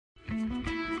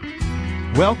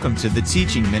Welcome to the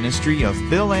teaching ministry of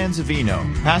Bill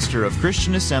Anzavino, pastor of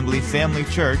Christian Assembly Family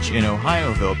Church in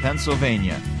Ohioville,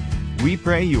 Pennsylvania. We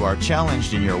pray you are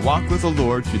challenged in your walk with the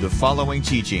Lord through the following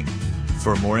teaching.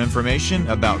 For more information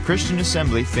about Christian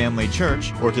Assembly Family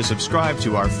Church or to subscribe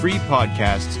to our free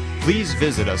podcasts, please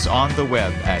visit us on the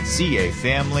web at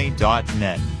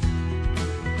cafamily.net.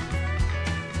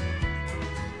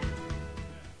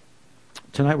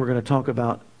 Tonight we're going to talk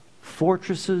about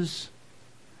fortresses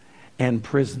and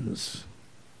prisons.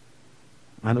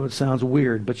 I know it sounds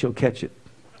weird, but you'll catch it.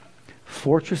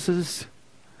 Fortresses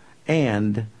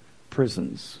and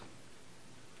prisons.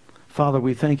 Father,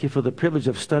 we thank you for the privilege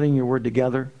of studying your word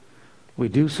together. We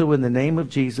do so in the name of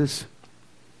Jesus.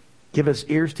 Give us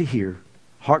ears to hear,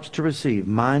 hearts to receive,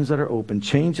 minds that are open.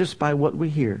 Change us by what we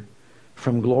hear,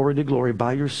 from glory to glory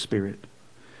by your Spirit.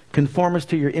 Conform us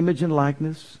to your image and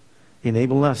likeness.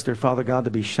 Enable us, dear Father God, to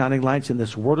be shining lights in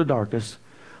this world of darkness,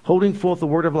 holding forth the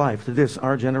word of life to this,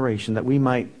 our generation, that we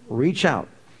might reach out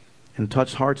and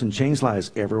touch hearts and change lives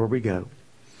everywhere we go.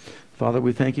 Father,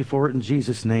 we thank you for it in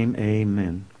Jesus' name,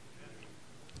 amen.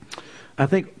 I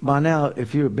think by now,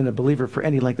 if you have been a believer for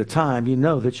any length of time, you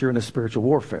know that you're in a spiritual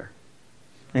warfare.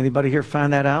 Anybody here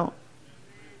find that out?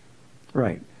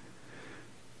 Right.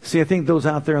 See, I think those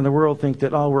out there in the world think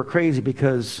that, oh, we're crazy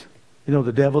because, you know,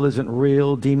 the devil isn't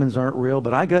real, demons aren't real,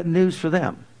 but I got news for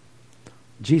them.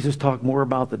 Jesus talked more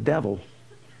about the devil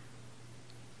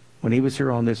when he was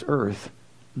here on this earth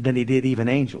than he did even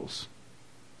angels.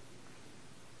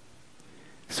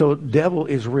 So devil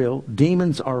is real,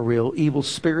 demons are real, evil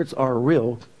spirits are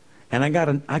real, and I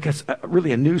got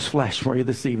really a news flash for you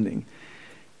this evening.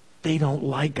 They don't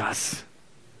like us.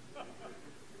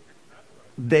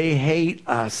 They hate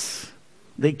us.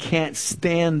 They can't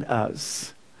stand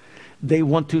us. They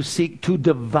want to seek to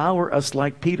devour us,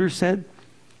 like Peter said,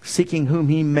 seeking whom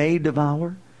he may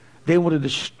devour. They want to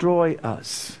destroy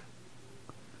us.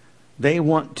 They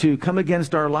want to come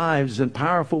against our lives in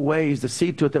powerful ways to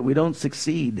see to it that we don't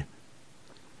succeed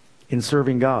in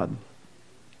serving God.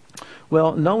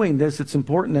 Well, knowing this, it's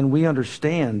important and we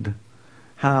understand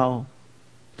how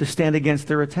to stand against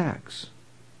their attacks.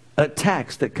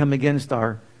 Attacks that come against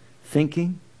our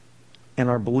thinking and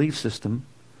our belief system.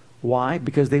 Why?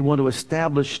 Because they want to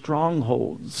establish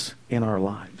strongholds in our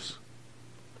lives.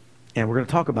 And we're going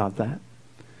to talk about that.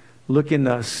 Look in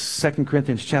 2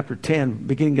 Corinthians chapter 10,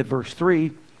 beginning at verse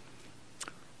 3.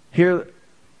 Here,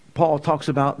 Paul talks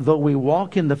about, though we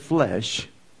walk in the flesh,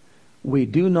 we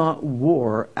do not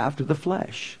war after the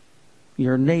flesh.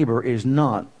 Your neighbor is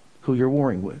not who you're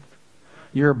warring with.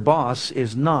 Your boss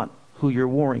is not who you're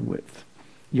warring with.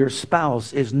 Your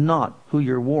spouse is not who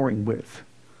you're warring with.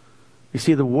 You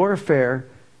see, the warfare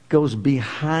goes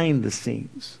behind the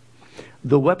scenes.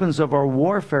 The weapons of our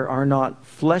warfare are not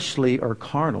fleshly or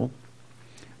carnal,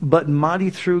 but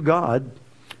mighty through God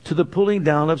to the pulling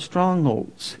down of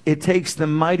strongholds. It takes the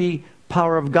mighty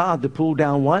power of God to pull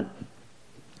down what?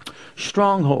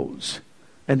 Strongholds.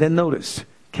 And then notice,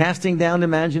 casting down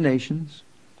imaginations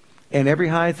and every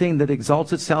high thing that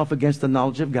exalts itself against the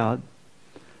knowledge of God,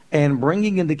 and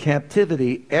bringing into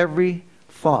captivity every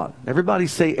thought. Everybody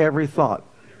say every thought.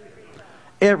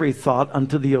 Every thought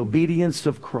unto the obedience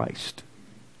of Christ.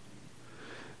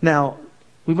 Now,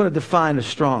 we want to define a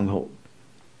stronghold.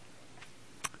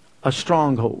 A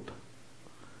stronghold.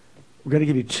 We're going to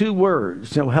give you two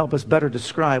words that will help us better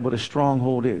describe what a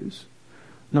stronghold is.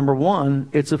 Number one,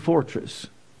 it's a fortress.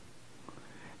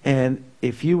 And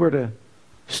if you were to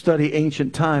study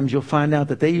ancient times, you'll find out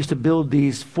that they used to build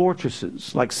these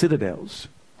fortresses like citadels.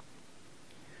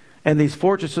 And these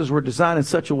fortresses were designed in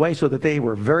such a way so that they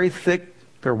were very thick,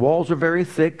 their walls were very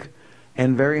thick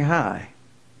and very high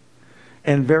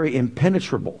and very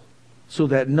impenetrable, so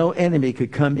that no enemy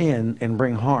could come in and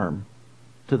bring harm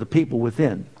to the people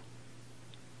within.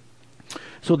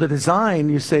 So the design,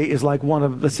 you say, is like one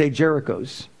of, let's say,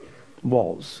 Jericho's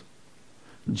walls.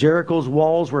 Jericho's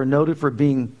walls were noted for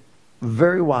being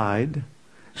very wide,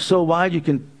 so wide you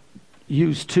can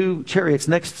use two chariots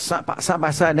side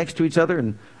by side next to each other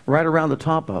and right around the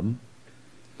top of them.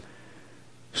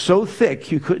 So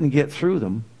thick you couldn't get through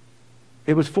them.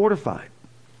 It was fortified.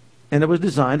 And it was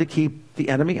designed to keep the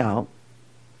enemy out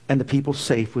and the people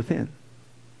safe within.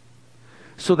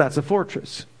 So that's a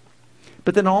fortress.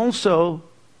 But then also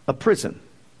a prison.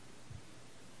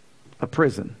 A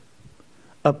prison.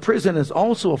 A prison is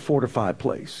also a fortified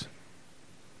place.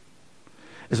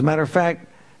 As a matter of fact,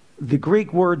 the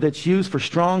Greek word that's used for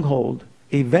stronghold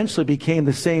eventually became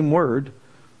the same word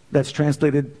that's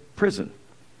translated prison.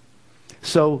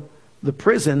 So the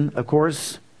prison, of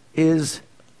course, is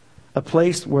a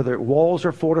place where the walls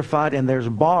are fortified and there's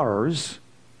bars,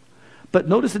 But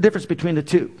notice the difference between the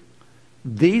two.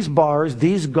 These bars,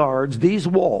 these guards, these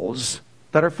walls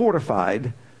that are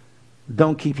fortified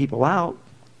don't keep people out.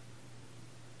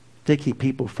 They keep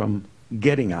people from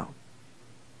getting out.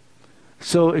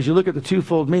 So as you look at the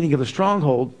twofold meaning of the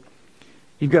stronghold,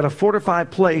 you've got a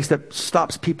fortified place that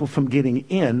stops people from getting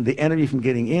in, the enemy from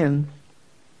getting in.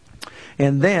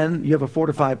 And then you have a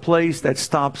fortified place that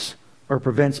stops or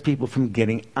prevents people from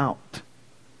getting out.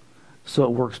 So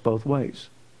it works both ways.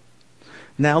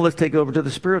 Now let's take over to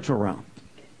the spiritual realm.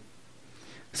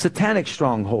 Satanic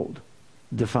stronghold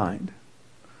defined.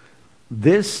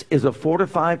 This is a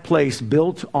fortified place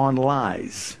built on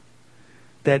lies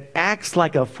that acts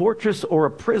like a fortress or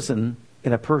a prison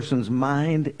in a person's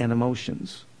mind and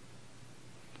emotions.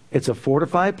 It's a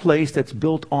fortified place that's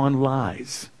built on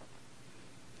lies.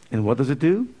 And what does it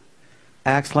do?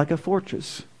 Acts like a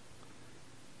fortress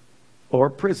or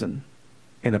a prison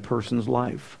in a person's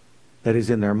life that is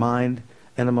in their mind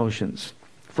and emotions.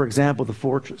 For example, the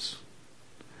fortress.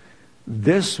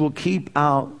 This will keep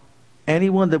out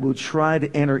anyone that would try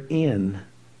to enter in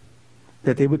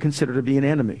that they would consider to be an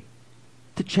enemy,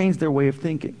 to change their way of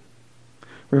thinking.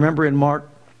 Remember in Mark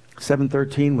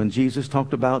 7:13 when Jesus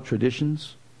talked about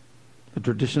traditions? The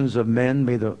traditions of men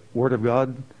made the Word of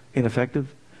God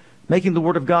ineffective. Making the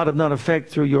Word of God of none effect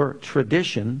through your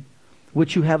tradition,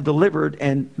 which you have delivered,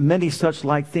 and many such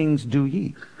like things do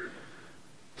ye.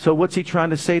 So what's he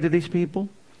trying to say to these people?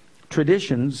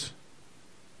 Traditions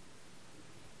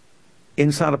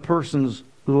inside a person's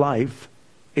life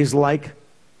is like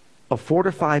a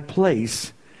fortified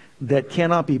place that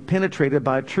cannot be penetrated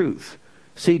by truth.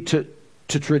 See, to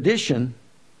tradition,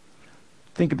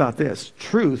 think about this.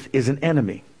 Truth is an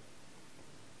enemy.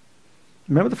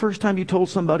 Remember the first time you told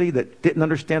somebody that didn't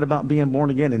understand about being born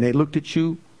again and they looked at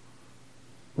you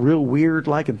real weird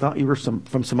like and thought you were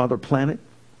from some other planet?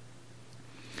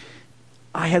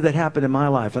 I had that happen in my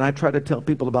life, and I try to tell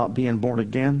people about being born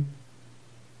again.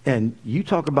 And you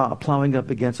talk about plowing up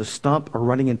against a stump or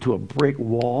running into a brick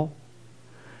wall.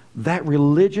 That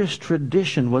religious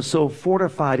tradition was so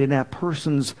fortified in that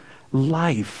person's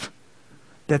life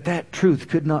that that truth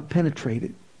could not penetrate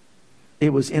it. It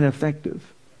was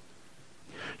ineffective.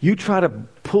 You try to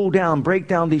pull down, break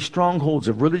down these strongholds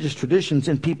of religious traditions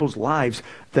in people's lives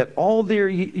that all their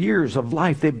years of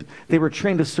life they were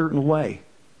trained a certain way.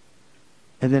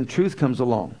 And then truth comes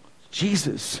along.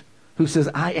 Jesus, who says,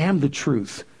 I am the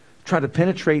truth, tried to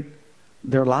penetrate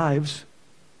their lives,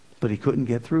 but he couldn't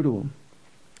get through to them.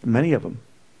 Many of them.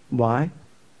 Why?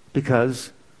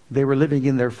 Because they were living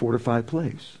in their fortified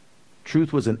place.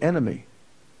 Truth was an enemy.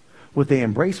 What they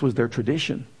embraced was their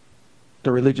tradition,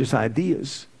 their religious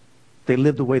ideas. They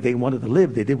lived the way they wanted to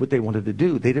live. They did what they wanted to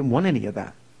do. They didn't want any of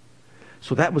that.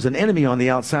 So that was an enemy on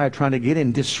the outside trying to get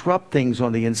in, disrupt things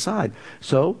on the inside.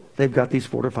 So they've got these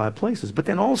fortified places. But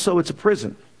then also it's a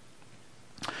prison.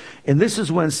 And this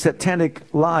is when satanic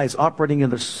lies operating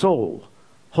in the soul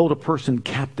hold a person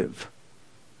captive.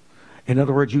 In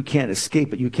other words, you can't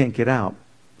escape it. You can't get out.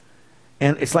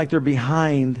 And it's like they're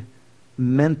behind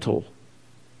mental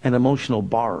and emotional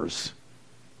bars.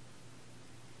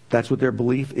 That's what their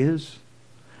belief is.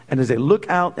 And as they look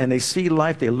out and they see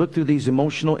life, they look through these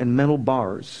emotional and mental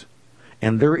bars.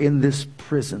 And they're in this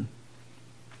prison.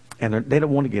 And they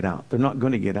don't want to get out. They're not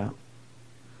going to get out.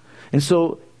 And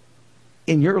so,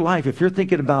 in your life, if you're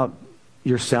thinking about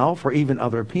yourself or even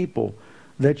other people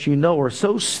that you know are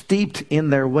so steeped in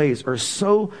their ways or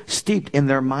so steeped in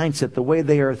their mindset, the way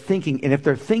they are thinking, and if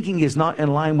their thinking is not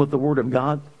in line with the Word of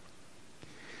God,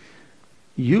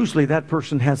 usually that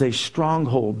person has a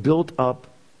stronghold built up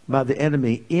by the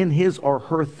enemy in his or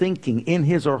her thinking, in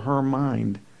his or her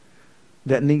mind,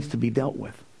 that needs to be dealt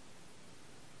with.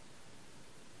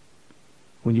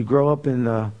 When you grow up in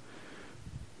a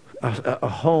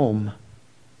home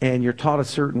and you're taught a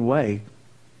certain way,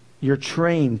 you're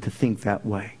trained to think that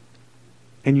way.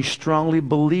 And you strongly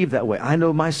believe that way. I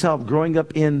know myself growing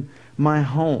up in my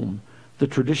home, the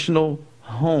traditional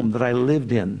home that I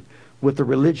lived in, with the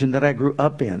religion that I grew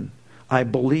up in, I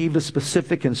believed a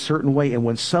specific and certain way. And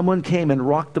when someone came and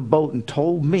rocked the boat and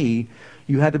told me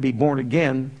you had to be born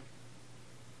again,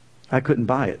 I couldn't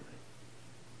buy it.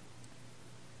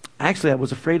 Actually, I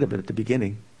was afraid of it at the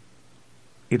beginning.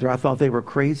 Either I thought they were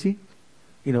crazy,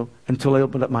 until I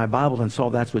opened up my Bible and saw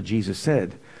that's what Jesus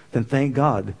said. Then thank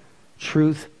God,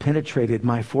 truth penetrated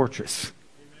my fortress.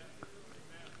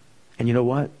 And you know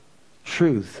what?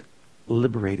 Truth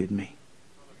liberated me,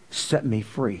 set me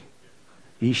free.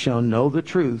 Ye shall know the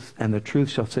truth, and the truth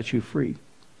shall set you free.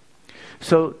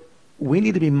 So we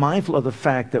need to be mindful of the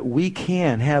fact that we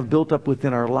can have built up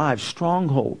within our lives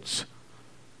strongholds.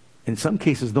 In some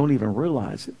cases, don't even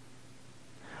realize it.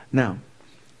 Now,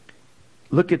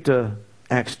 look at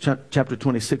Acts chapter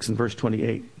 26 and verse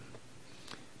 28.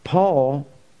 Paul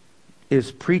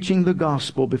is preaching the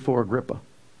gospel before Agrippa.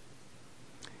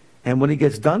 And when he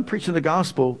gets done preaching the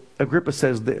gospel, Agrippa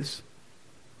says this.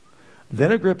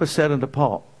 Then Agrippa said unto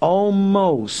Paul,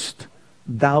 almost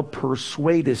thou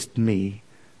persuadest me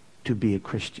to be a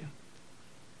Christian.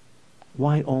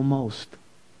 Why almost?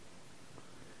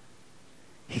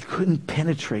 He couldn't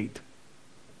penetrate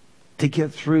to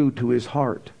get through to his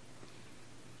heart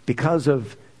because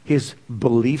of his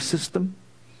belief system,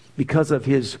 because of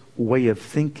his way of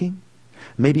thinking.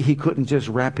 Maybe he couldn't just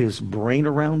wrap his brain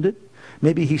around it.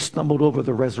 Maybe he stumbled over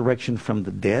the resurrection from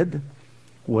the dead.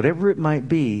 Whatever it might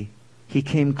be, he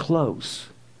came close,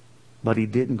 but he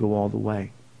didn't go all the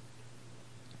way.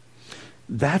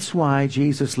 That's why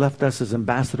Jesus left us as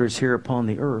ambassadors here upon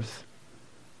the earth,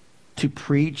 to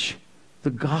preach the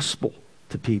gospel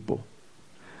to people,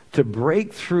 to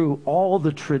break through all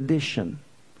the tradition,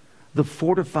 the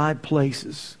fortified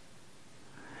places,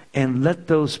 and let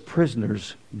those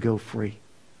prisoners go free.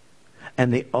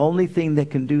 And the only thing that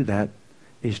can do that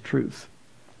is truth.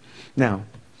 Now,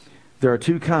 there are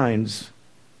two kinds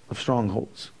of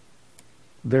strongholds.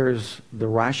 There's the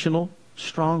rational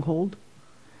stronghold.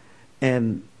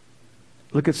 And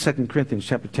look at 2 Corinthians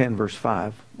chapter 10, verse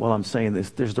 5. While I'm saying this,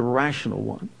 there's the rational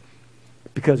one.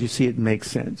 Because you see, it makes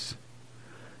sense.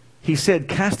 He said,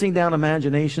 casting down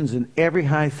imaginations and every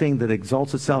high thing that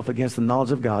exalts itself against the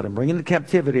knowledge of God, and bringing into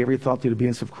captivity every thought to the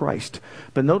obedience of Christ.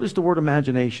 But notice the word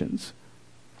imaginations.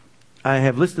 I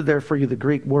have listed there for you the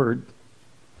Greek word.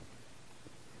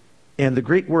 And the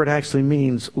Greek word actually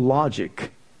means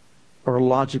logic or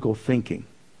logical thinking.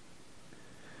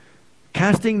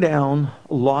 Casting down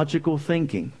logical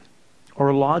thinking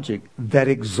or logic that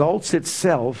exalts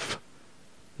itself,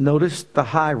 notice the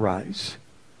high rise,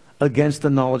 against the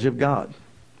knowledge of God.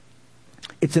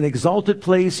 It's an exalted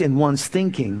place in one's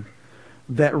thinking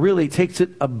that really takes it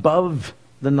above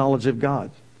the knowledge of God.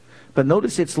 But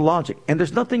notice it's logic. And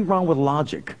there's nothing wrong with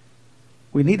logic.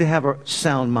 We need to have a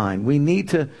sound mind. We need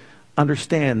to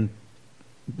understand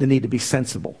the need to be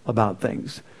sensible about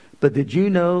things. But did you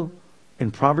know in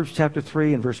Proverbs chapter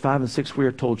 3 and verse 5 and 6 we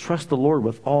are told, trust the Lord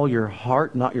with all your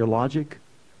heart, not your logic?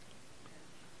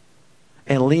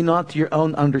 And lean not to your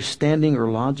own understanding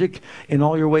or logic. In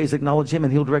all your ways acknowledge Him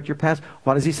and He'll direct your paths.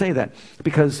 Why does He say that?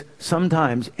 Because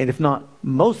sometimes, and if not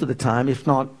most of the time, if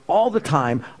not all the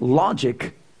time,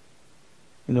 logic,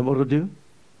 you know what it'll do?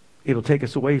 It'll take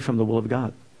us away from the will of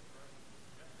God.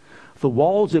 The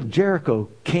walls of Jericho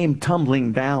came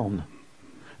tumbling down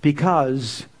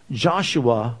because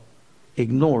Joshua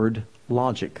ignored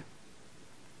logic.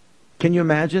 Can you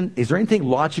imagine? Is there anything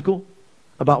logical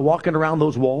about walking around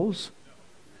those walls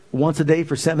once a day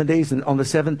for 7 days, and on the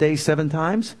seventh day 7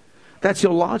 times? That's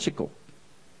illogical.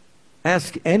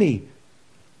 Ask any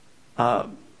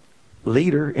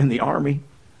leader in the army,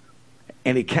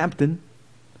 any captain.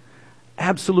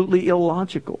 Absolutely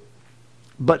illogical.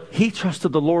 But he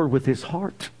trusted the Lord with his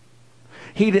heart.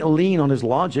 He didn't lean on his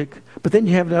logic. But then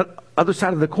you have the other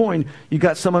side of the coin. You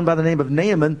got someone by the name of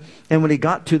Naaman, and when he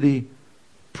got to the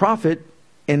prophet,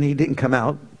 and he didn't come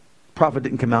out, prophet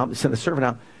didn't come out, he sent a servant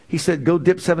out, he said, go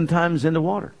dip 7 times in the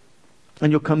water,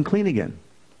 and you'll come clean again.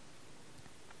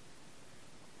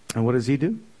 And what does he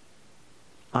do?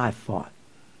 I thought.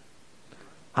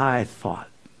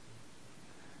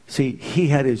 See, he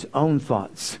had his own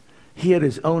thoughts. He had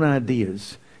his own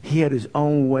ideas. He had his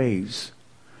own ways.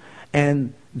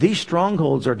 And these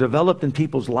strongholds are developed in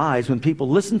people's lives when people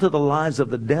listen to the lies of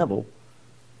the devil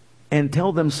and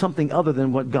tell them something other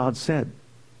than what God said.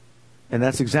 And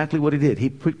that's exactly what he did. He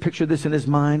pictured this in his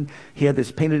mind. He had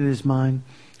this painted in his mind.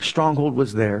 Stronghold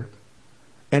was there.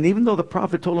 And even though the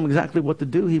prophet told him exactly what to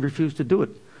do, he refused to do it.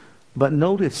 But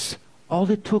notice,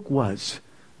 all it took was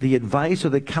the advice or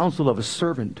the counsel of a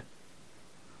servant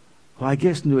who I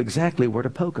guess knew exactly where to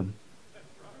poke him.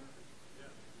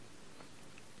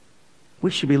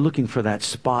 We should be looking for that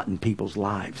spot in people's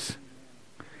lives.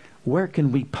 Where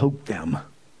can we poke them,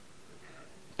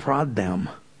 prod them,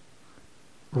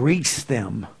 reach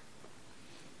them?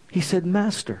 He said,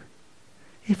 Master,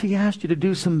 if he asked you to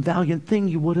do some valiant thing,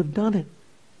 you would have done it.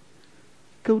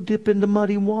 Go dip into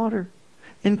muddy water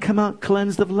and come out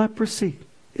cleansed of leprosy.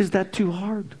 Is that too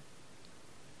hard?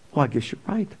 Well, I guess you're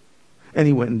right. And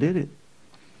he went and did it.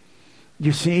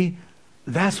 You see,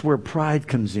 that's where pride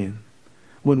comes in.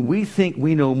 When we think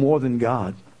we know more than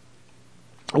God,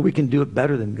 or we can do it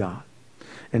better than God.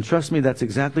 And trust me, that's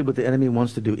exactly what the enemy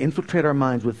wants to do. Infiltrate our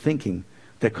minds with thinking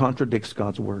that contradicts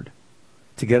God's word,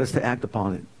 to get us to act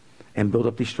upon it and build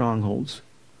up these strongholds.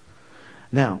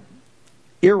 Now,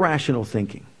 irrational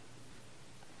thinking.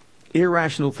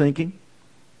 Irrational thinking.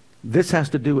 This has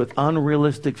to do with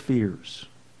unrealistic fears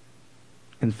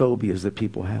and phobias that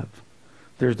people have.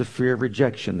 There's the fear of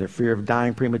rejection, the fear of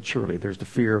dying prematurely. There's the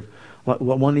fear of what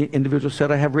one individual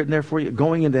said, I have written there for you,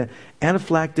 going into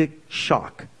anaphylactic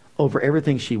shock over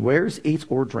everything she wears, eats,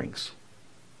 or drinks.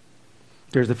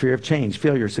 There's the fear of change,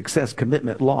 failure, success,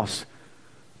 commitment, loss,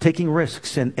 taking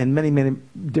risks, and many, many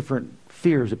different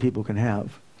fears that people can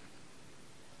have.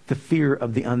 The fear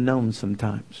of the unknown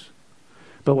sometimes.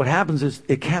 But what happens is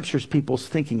it captures people's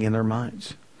thinking in their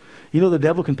minds. You know, the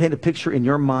devil can paint a picture in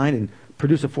your mind and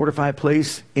produce a fortified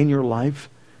place in your life,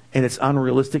 and it's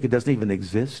unrealistic. It doesn't even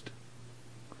exist.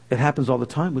 It happens all the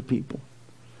time with people.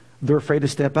 They're afraid to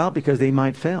step out because they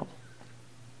might fail.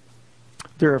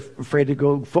 They're afraid to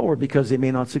go forward because they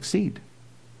may not succeed.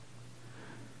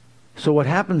 So what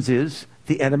happens is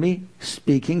the enemy,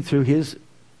 speaking through his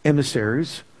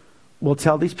emissaries, will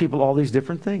tell these people all these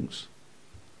different things.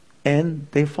 And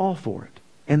they fall for it.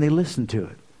 And they listen to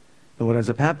it. And what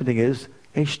ends up happening is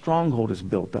a stronghold is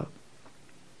built up.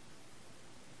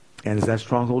 And as that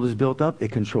stronghold is built up,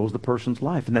 it controls the person's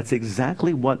life. And that's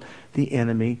exactly what the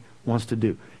enemy wants to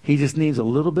do. He just needs a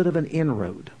little bit of an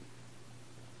inroad,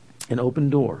 an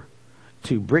open door,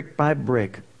 to brick by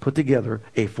brick put together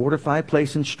a fortified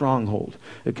place and stronghold.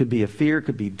 It could be a fear, it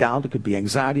could be doubt, it could be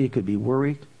anxiety, it could be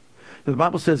worry. The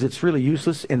Bible says it's really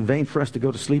useless and vain for us to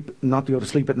go to sleep, not to go to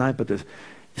sleep at night, but to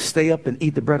stay up and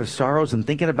eat the bread of sorrows and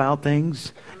thinking about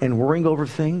things and worrying over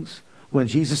things. When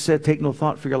Jesus said, take no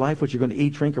thought for your life, what you're going to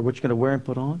eat, drink, or what you're going to wear and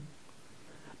put on.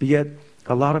 But yet,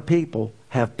 a lot of people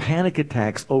have panic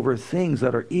attacks over things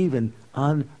that are even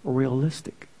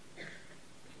unrealistic.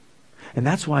 And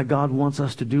that's why God wants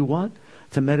us to do what?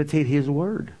 To meditate His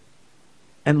Word.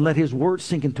 And let His Word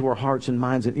sink into our hearts and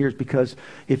minds and ears. Because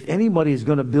if anybody is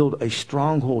going to build a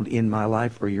stronghold in my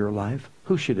life or your life,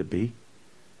 who should it be?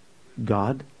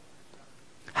 God.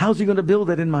 How's He going to build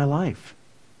that in my life?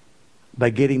 By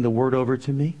getting the Word over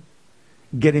to me.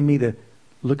 Getting me to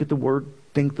look at the Word,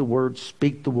 think the Word,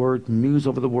 speak the Word, muse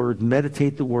over the Word,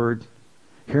 meditate the Word,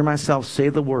 hear myself say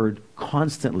the Word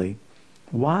constantly.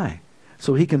 Why?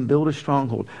 So He can build a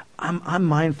stronghold. I'm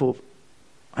mindful.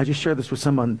 I just shared this with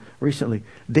someone recently.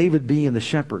 David being the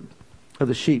shepherd of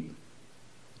the sheep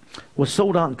was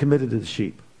sold out and committed to the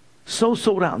sheep. So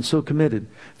sold out and so committed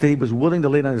that he was willing to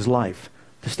lay down his life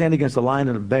to stand against a lion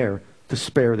and a bear to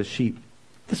spare the sheep.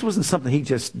 This wasn't something he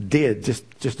just did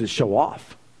just to show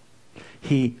off.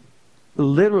 He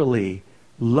literally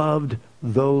loved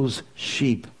those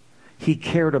sheep. He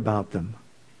cared about them.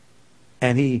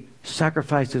 And he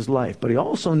sacrificed his life. But he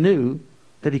also knew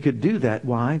that he could do that.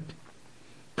 Why?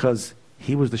 Because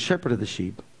he was the shepherd of the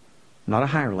sheep, not a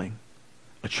hireling,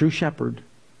 a true shepherd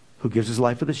who gives his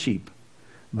life for the sheep.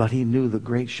 But he knew the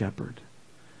great shepherd.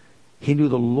 He knew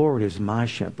the Lord is my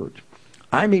shepherd.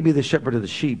 I may be the shepherd of the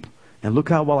sheep, and look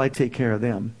how well I take care of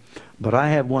them. But I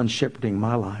have one shepherding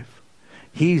my life.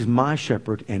 He's my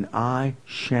shepherd, and I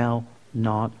shall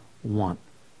not want.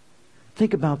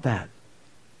 Think about that.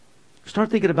 Start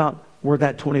thinking about where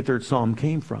that 23rd Psalm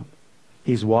came from.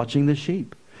 He's watching the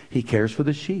sheep. He cares for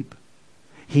the sheep.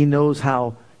 He knows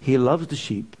how he loves the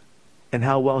sheep and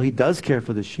how well he does care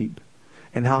for the sheep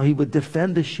and how he would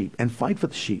defend the sheep and fight for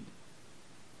the sheep.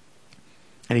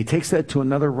 And he takes that to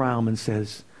another realm and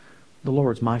says, the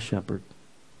Lord's my shepherd.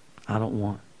 I don't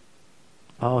want.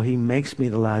 Oh, He makes me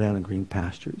to lie down in green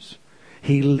pastures.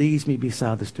 He leads me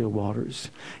beside the still waters.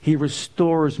 He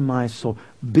restores my soul.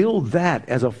 Build that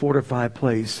as a fortified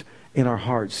place in our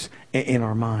hearts and in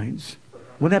our minds.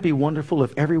 Wouldn't that be wonderful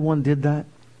if everyone did that?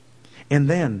 And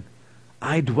then,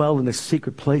 I dwell in the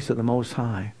secret place of the Most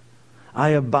High. I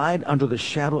abide under the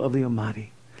shadow of the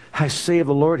Almighty. I say of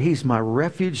the Lord, He's my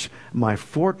refuge, my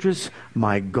fortress,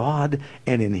 my God,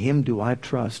 and in Him do I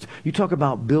trust. You talk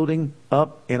about building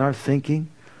up in our thinking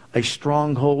a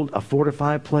stronghold, a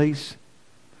fortified place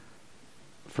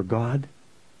for God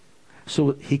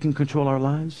so He can control our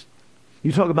lives.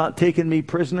 You talk about taking me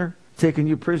prisoner, taking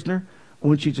you prisoner.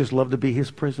 Wouldn't you just love to be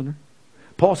His prisoner?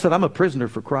 Paul said, I'm a prisoner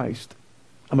for Christ.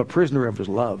 I'm a prisoner of His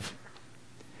love.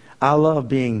 I love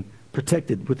being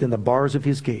protected within the bars of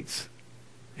His gates.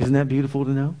 Isn't that beautiful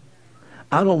to know?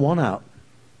 I don't want out.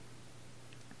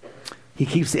 He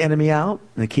keeps the enemy out,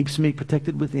 and He keeps me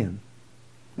protected within.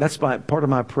 That's part of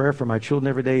my prayer for my children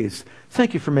every day is,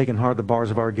 thank You for making hard the bars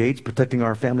of our gates, protecting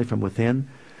our family from within,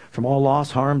 from all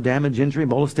loss, harm, damage, injury,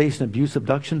 molestation, abuse,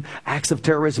 abduction, acts of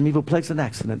terrorism, evil plagues, and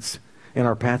accidents. In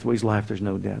our pathways life, there's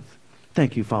no death.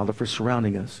 Thank You, Father, for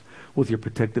surrounding us with Your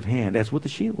protective hand, as with a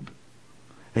shield.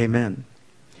 Amen.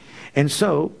 And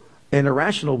so, an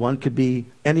irrational one could be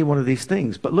any one of these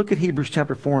things. But look at Hebrews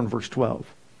chapter 4 and verse 12.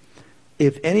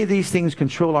 If any of these things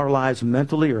control our lives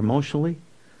mentally or emotionally,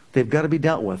 they've got to be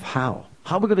dealt with. How?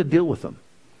 How are we going to deal with them?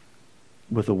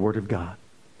 With the Word of God.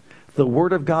 The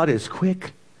Word of God is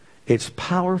quick. It's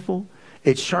powerful.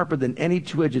 It's sharper than any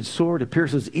two-edged sword. It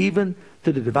pierces even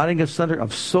to the dividing asunder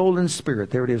of soul and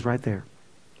spirit. There it is right there.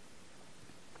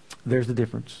 There's the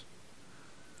difference.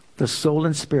 The soul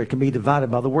and spirit can be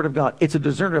divided by the Word of God. It's a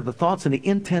discerner of the thoughts and the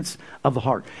intents of the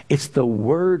heart. It's the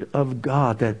Word of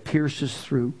God that pierces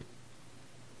through.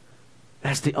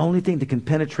 That's the only thing that can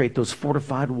penetrate those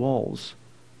fortified walls.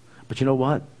 But you know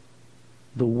what?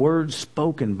 The Word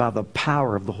spoken by the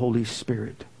power of the Holy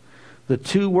Spirit. The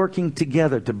two working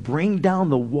together to bring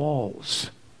down the walls.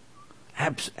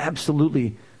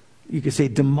 Absolutely, you could say,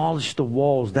 demolish the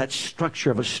walls, that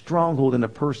structure of a stronghold in a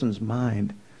person's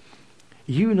mind.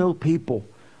 You know people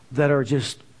that are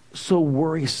just so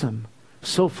worrisome,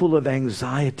 so full of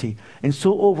anxiety, and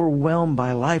so overwhelmed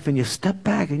by life, and you step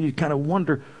back and you kind of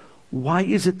wonder, why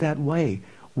is it that way?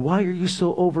 Why are you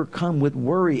so overcome with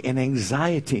worry and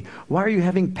anxiety? Why are you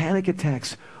having panic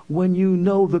attacks when you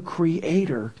know the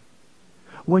Creator?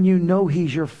 When you know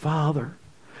He's your Father,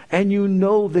 and you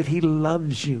know that He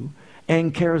loves you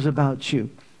and cares about you.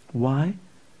 Why?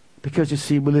 Because you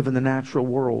see, we live in the natural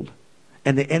world,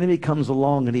 and the enemy comes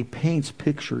along and he paints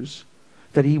pictures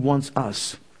that he wants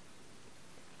us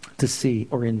to see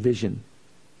or envision.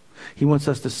 He wants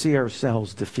us to see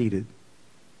ourselves defeated.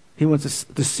 He wants us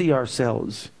to see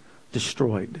ourselves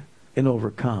destroyed and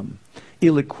overcome,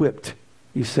 ill-equipped,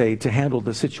 you say, to handle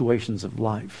the situations of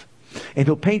life. And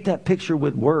he'll paint that picture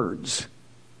with words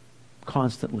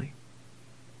constantly.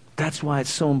 That's why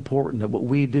it's so important that what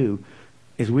we do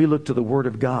is we look to the Word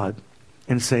of God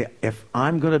and say, if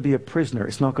I'm going to be a prisoner,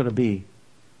 it's not going to be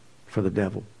for the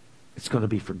devil. It's going to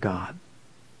be for God.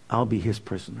 I'll be His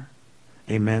prisoner.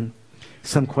 Amen.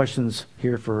 Some questions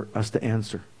here for us to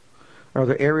answer. Are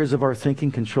there areas of our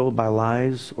thinking controlled by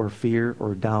lies or fear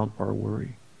or doubt or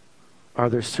worry? Are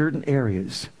there certain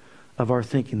areas of our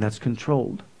thinking that's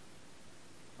controlled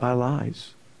by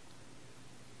lies?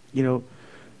 You know,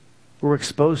 we're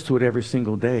exposed to it every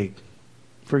single day.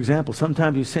 For example,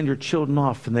 sometimes you send your children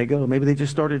off and they go, maybe they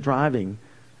just started driving,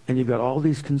 and you've got all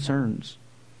these concerns,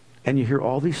 and you hear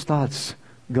all these thoughts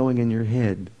going in your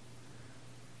head.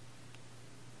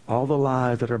 All the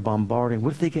lies that are bombarding.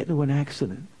 What if they get into an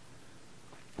accident?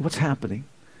 What's happening?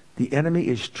 The enemy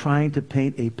is trying to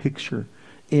paint a picture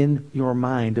in your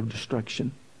mind of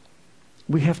destruction.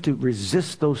 We have to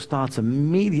resist those thoughts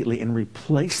immediately and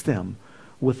replace them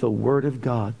with the Word of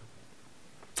God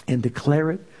and declare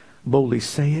it, boldly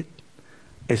say it.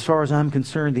 As far as I'm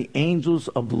concerned, the angels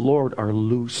of the Lord are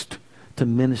loosed to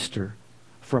minister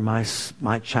for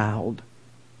my child.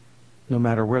 No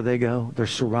matter where they go, they're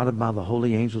surrounded by the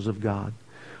holy angels of God.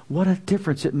 What a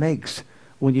difference it makes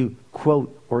when you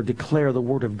quote or declare the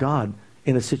Word of God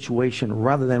in a situation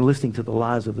rather than listening to the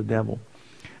lies of the devil.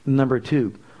 Number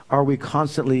 2, are we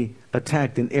constantly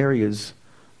attacked in areas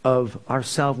of our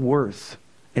self-worth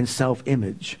and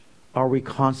self-image? Are we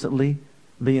constantly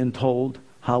being told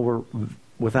how we're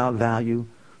without value,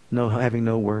 having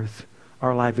no worth?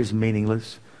 Our life is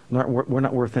meaningless. We're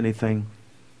not worth anything.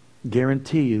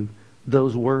 Guarantee you,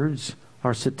 those words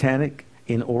are satanic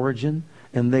in origin,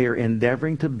 and they are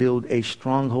endeavoring to build a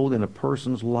stronghold in a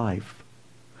person's life.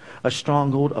 A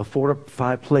stronghold, a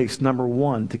fortified place, number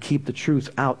 1, to keep the truth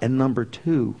out, and number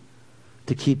 2,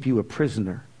 to keep you a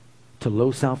prisoner to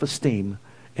low self-esteem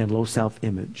and low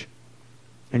self-image.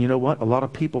 And you know what? A lot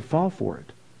of people fall for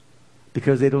it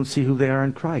because they don't see who they are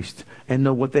in Christ and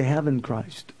know what they have in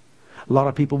Christ. A lot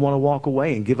of people want to walk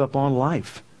away and give up on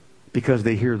life because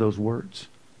they hear those words.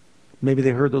 Maybe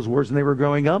they heard those words when they were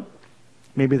growing up.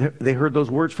 Maybe they heard those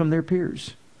words from their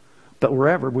peers. But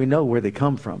wherever, we know where they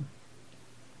come from.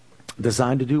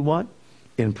 Designed to do what?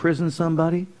 Imprison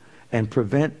somebody and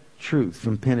prevent truth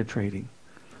from penetrating.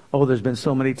 Oh, there's been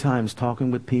so many times talking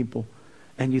with people,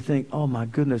 and you think, oh my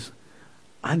goodness,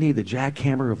 I need the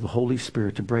jackhammer of the Holy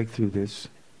Spirit to break through this.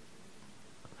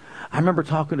 I remember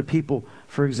talking to people,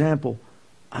 for example,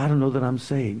 I don't know that I'm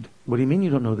saved. What do you mean you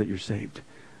don't know that you're saved?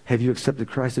 Have you accepted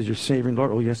Christ as your Savior and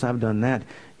Lord? Oh, yes, I've done that.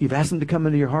 You've asked Him to come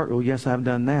into your heart? Oh, yes, I've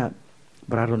done that.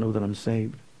 But I don't know that I'm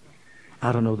saved.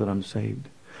 I don't know that I'm saved.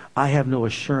 I have no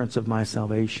assurance of my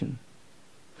salvation.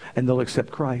 And they'll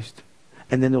accept Christ.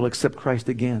 And then they'll accept Christ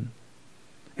again.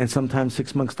 And sometimes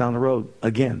 6 months down the road,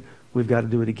 again, we've got to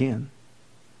do it again.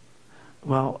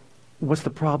 Well, what's the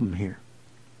problem here?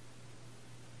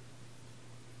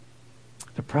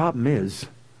 The problem is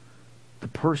the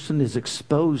person is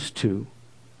exposed to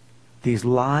these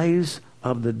lies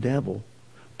of the devil,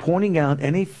 pointing out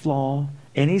any flaw,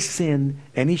 any sin,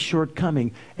 any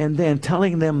shortcoming, and then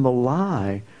telling them the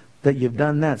lie that you've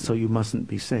done that so you mustn't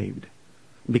be saved.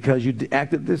 Because you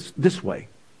acted this way.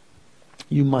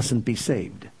 You mustn't be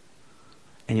saved.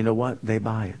 And you know what? They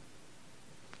buy it.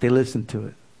 They listen to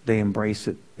it. They embrace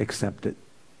it, accept it.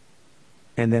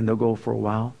 And then they'll go for a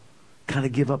while, kind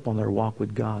of give up on their walk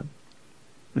with God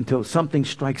until something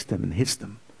strikes them and hits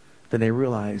them. Then they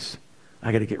realize,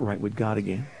 I got to get right with God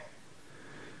again.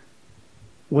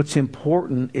 What's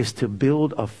important is to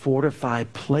build a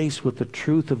fortified place with the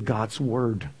truth of God's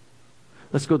Word.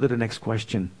 Let's go to the next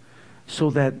question. So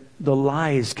that the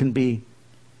lies can be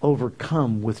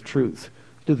overcome with truth.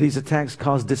 Do these attacks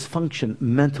cause dysfunction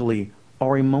mentally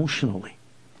or emotionally?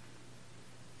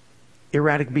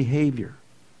 Erratic behavior,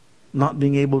 not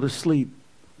being able to sleep,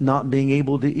 not being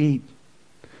able to eat,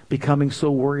 becoming so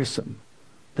worrisome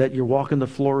that you're walking the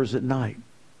floors at night.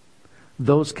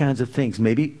 Those kinds of things.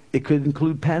 Maybe it could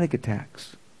include panic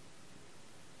attacks,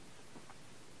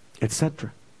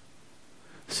 etc.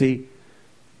 See,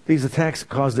 these attacks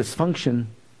cause dysfunction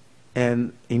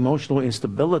and emotional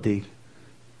instability,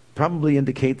 probably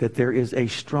indicate that there is a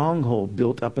stronghold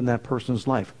built up in that person's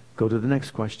life. Go to the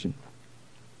next question.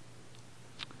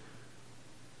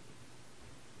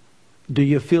 Do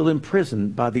you feel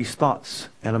imprisoned by these thoughts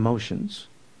and emotions?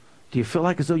 Do you feel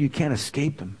like as though you can't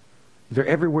escape them? They're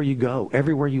everywhere you go,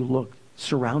 everywhere you look,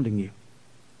 surrounding you.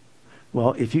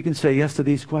 Well, if you can say yes to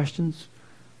these questions,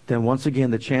 then once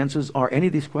again, the chances are any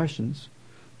of these questions,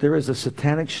 there is a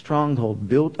satanic stronghold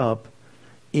built up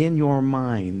in your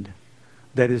mind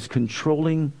that is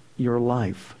controlling your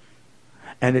life.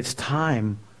 And it's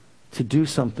time to do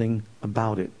something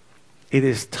about it. It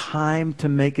is time to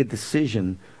make a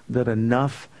decision that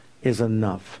enough is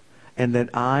enough. And that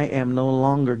I am no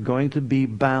longer going to be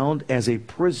bound as a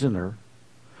prisoner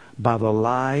by the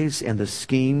lies and the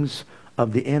schemes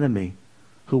of the enemy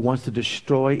who wants to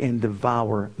destroy and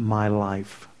devour my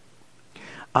life.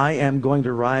 I am going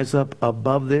to rise up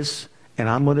above this, and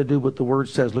I'm going to do what the Word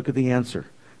says. Look at the answer.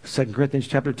 2 Corinthians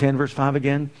chapter 10, verse 5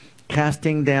 again.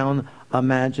 Casting down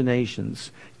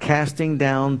imaginations. Casting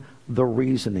down the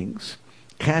reasonings.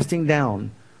 Casting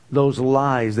down those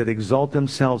lies that exalt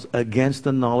themselves against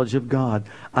the knowledge of God.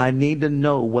 I need to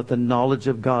know what the knowledge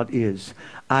of God is.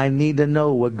 I need to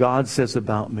know what God says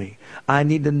about me. I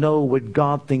need to know what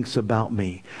God thinks about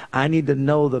me. I need to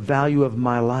know the value of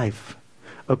my life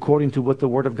according to what the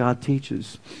Word of God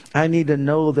teaches. I need to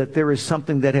know that there is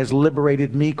something that has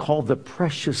liberated me called the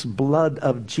precious blood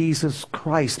of Jesus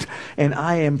Christ. And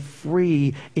I am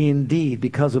free indeed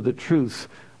because of the truth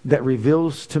that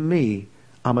reveals to me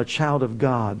I'm a child of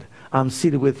God. I'm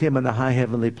seated with Him in the high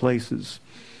heavenly places.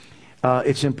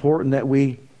 It's important that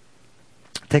we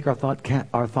take our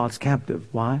thoughts captive.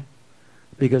 Why?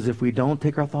 Because if we don't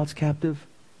take our thoughts captive,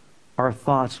 our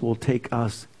thoughts will take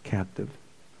us captive.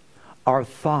 Our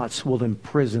thoughts will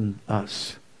imprison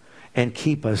us and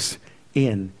keep us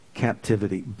in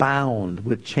captivity, bound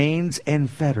with chains and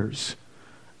fetters,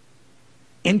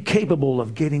 incapable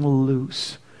of getting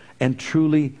loose and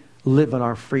truly live in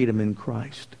our freedom in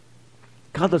Christ.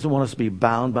 God doesn't want us to be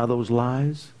bound by those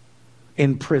lies,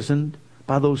 imprisoned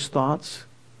by those thoughts,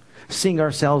 seeing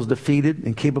ourselves defeated,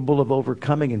 incapable of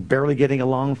overcoming and barely getting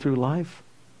along through life.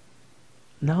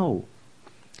 No.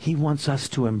 He wants us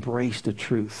to embrace the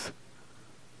truth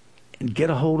and get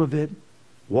a hold of it,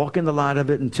 walk in the light of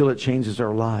it until it changes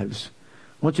our lives.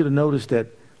 I want you to notice that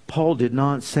Paul did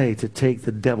not say to take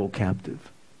the devil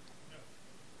captive.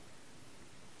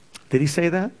 Did he say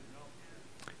that?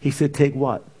 He said take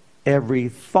what? Every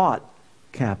thought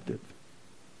captive.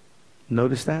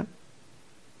 Notice that?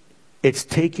 It's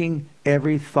taking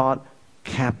every thought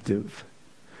captive.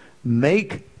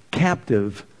 Make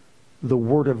captive the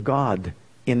Word of God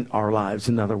in our lives,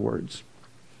 in other words.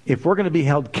 If we're going to be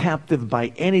held captive by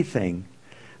anything,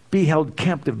 be held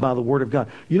captive by the Word of God.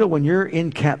 You know, when you're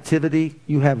in captivity,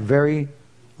 you have very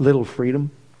little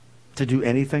freedom to do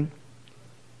anything,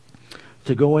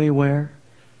 to go anywhere,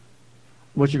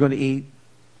 what you're going to eat,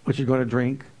 what you're going to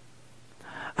drink.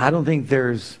 I don't think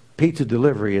there's pizza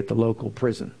delivery at the local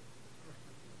prison.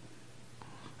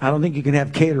 I don't think you can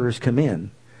have caterers come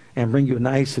in and bring you a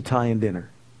nice Italian dinner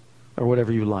or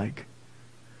whatever you like.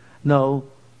 No,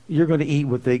 you're going to eat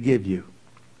what they give you.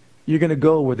 You're going to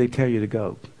go where they tell you to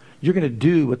go. You're going to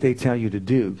do what they tell you to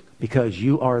do because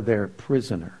you are their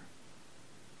prisoner.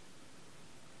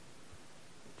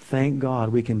 Thank God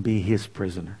we can be His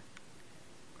prisoner.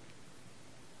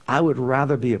 I would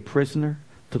rather be a prisoner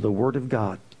to the Word of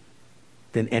God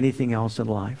than anything else in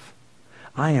life.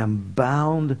 I am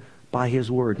bound by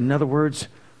His Word. In other words,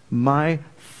 my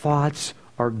thoughts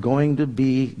are going to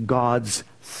be God's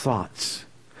thoughts.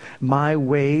 My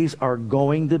ways are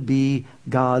going to be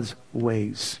God's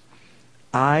ways.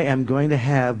 I am going to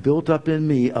have built up in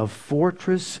me a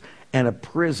fortress and a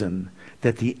prison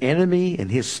that the enemy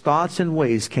and his thoughts and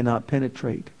ways cannot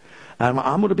penetrate. I'm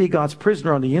going to be God's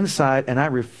prisoner on the inside, and I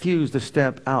refuse to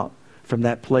step out from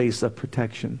that place of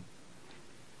protection.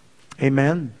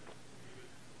 Amen?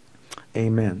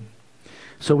 Amen.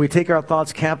 So we take our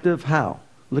thoughts captive. How?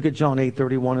 Look at John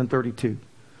 8:31 and 32.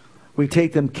 We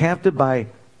take them captive by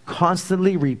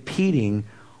constantly repeating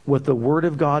what the Word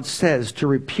of God says to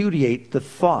repudiate the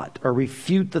thought or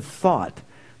refute the thought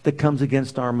that comes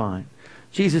against our mind.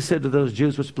 Jesus said to those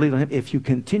Jews which believed on him, if you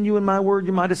continue in my word,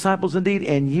 you're my disciples indeed,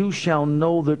 and you shall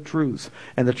know the truth.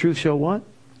 And the truth shall what?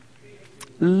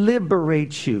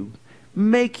 Liberate you,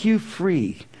 make you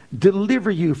free,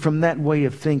 deliver you from that way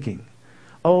of thinking.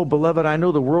 Oh, beloved, I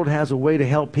know the world has a way to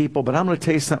help people, but I'm going to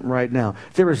tell you something right now.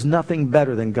 There is nothing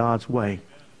better than God's way.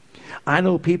 I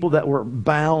know people that were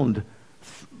bound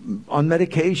on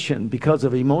medication because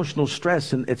of emotional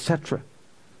stress and etc.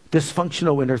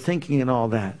 Dysfunctional in their thinking and all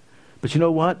that. But you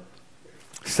know what?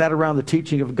 Sat around the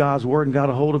teaching of God's Word and got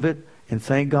a hold of it, and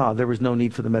thank God there was no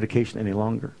need for the medication any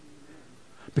longer.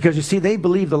 Because you see, they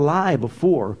believed the lie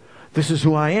before. This is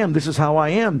who I am. This is how I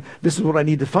am. This is what I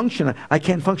need to function. I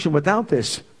can't function without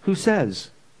this. Who says?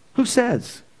 Who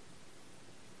says?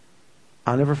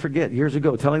 I'll never forget, years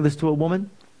ago, telling this to a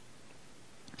woman.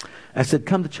 I said,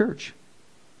 come to church.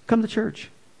 Come to church.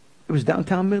 It was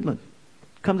downtown Midland.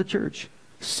 Come to church.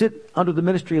 Sit under the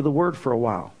ministry of the Word for a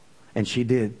while. And she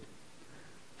did.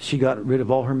 She got rid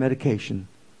of all her medication.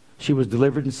 She was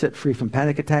delivered and set free from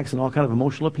panic attacks and all kind of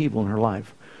emotional upheaval in her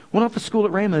life. Went off to school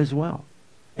at Rhema as well.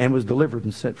 And was delivered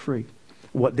and set free.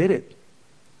 What did it?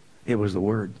 It was the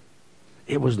Word.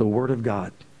 It was the Word of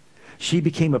God. She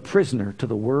became a prisoner to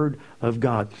the Word of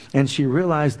God. And she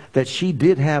realized that she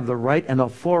did have the right and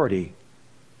authority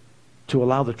to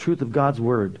allow the truth of God's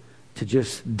Word to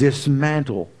just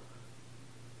dismantle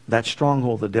that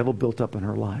stronghold the devil built up in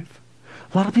her life.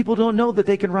 A lot of people don't know that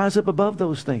they can rise up above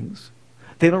those things.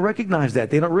 They don't recognize that.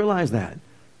 They don't realize that.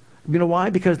 You know why?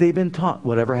 Because they've been taught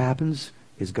whatever happens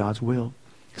is God's will.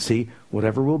 See,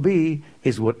 whatever will be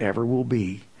is whatever will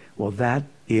be. Well, that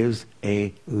is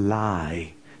a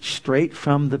lie. Straight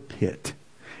from the pit.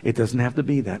 It doesn't have to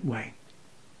be that way.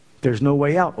 There's no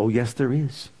way out. Oh, yes, there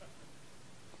is.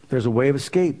 There's a way of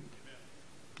escape.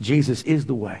 Jesus is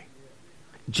the way.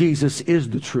 Jesus is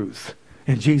the truth.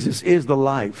 And Jesus is the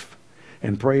life.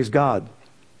 And praise God,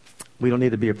 we don't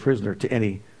need to be a prisoner to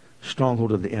any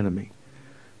stronghold of the enemy.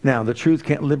 Now, the truth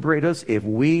can't liberate us if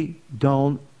we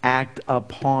don't act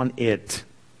upon it.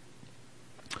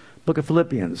 Book of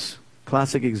Philippians,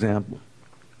 classic example.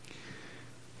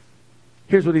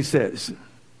 Here's what he says.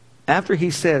 After he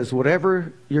says,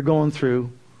 whatever you're going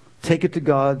through, take it to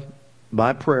God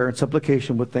by prayer and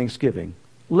supplication with thanksgiving.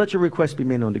 Let your request be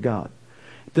made known to God.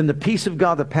 Then the peace of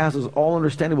God that passes all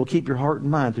understanding will keep your heart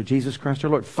and mind through Jesus Christ our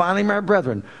Lord. Finally, my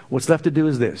brethren, what's left to do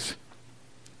is this.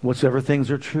 Whatsoever things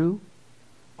are true,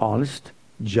 honest,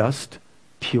 just,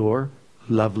 pure,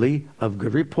 lovely, of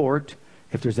good report,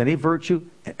 if there's any virtue,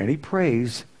 any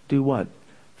praise, do what?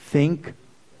 Think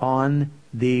on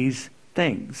these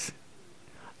things.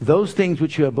 Those things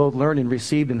which you have both learned and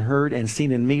received and heard and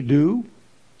seen in me, do,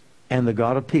 and the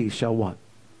God of peace shall what?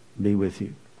 Be with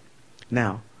you.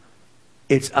 Now,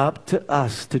 it's up to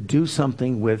us to do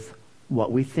something with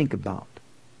what we think about.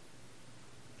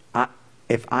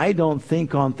 If I don't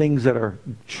think on things that are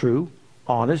true,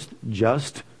 honest,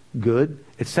 just, good,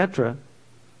 etc.,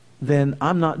 then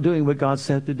I'm not doing what God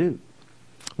said to do.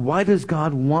 Why does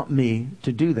God want me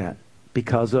to do that?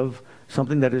 Because of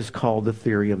something that is called the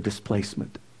theory of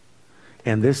displacement.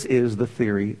 And this is the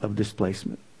theory of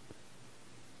displacement.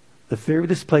 The theory of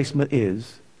displacement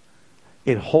is,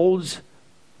 it holds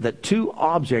that two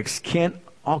objects can't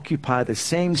occupy the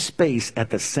same space at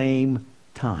the same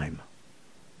time.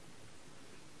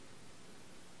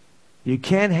 You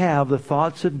can't have the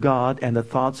thoughts of God and the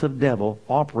thoughts of the devil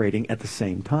operating at the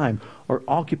same time or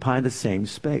occupying the same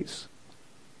space.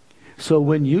 So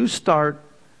when you start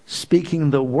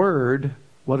speaking the word,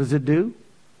 what does it do?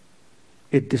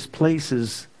 It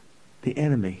displaces the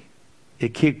enemy.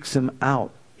 It kicks him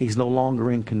out. He's no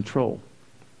longer in control.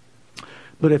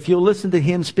 But if you'll listen to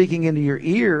him speaking into your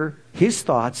ear, his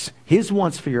thoughts, his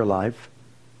wants for your life,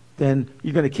 then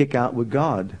you're going to kick out what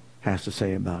God has to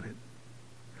say about it.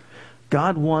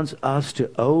 God wants us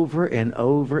to over and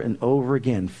over and over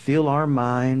again fill our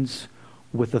minds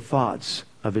with the thoughts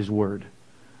of His Word.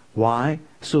 Why?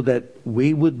 so that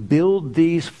we would build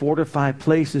these fortified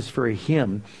places for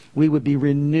Him. We would be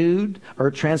renewed,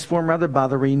 or transformed rather, by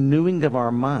the renewing of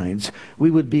our minds. We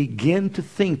would begin to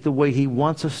think the way He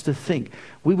wants us to think.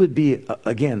 We would be,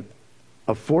 again,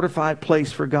 a fortified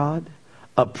place for God,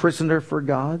 a prisoner for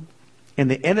God, and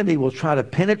the enemy will try to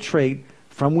penetrate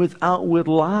from without with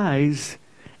lies.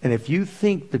 And if you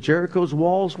think the Jericho's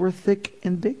walls were thick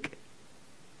and big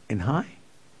and high,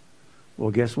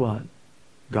 well, guess what?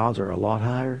 God's are a lot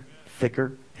higher,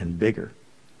 thicker, and bigger.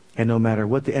 And no matter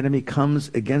what the enemy comes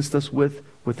against us with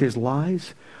his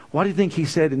lies, why do you think He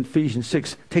said in Ephesians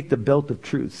 6, take the belt of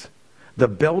truth? The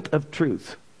belt of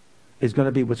truth is going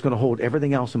to be what's going to hold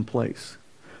everything else in place.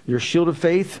 Your shield of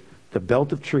faith, the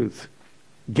belt of truth.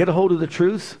 Get a hold of the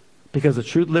truth, because the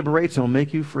truth liberates and will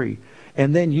make you free.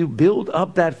 And then you build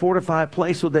up that fortified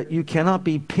place so that you cannot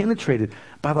be penetrated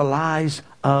by the lies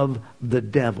of the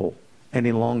devil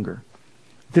any longer.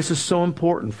 This is so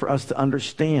important for us to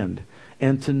understand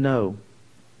and to know.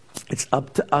 It's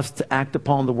up to us to act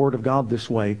upon the Word of God this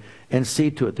way and see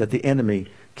to it that the enemy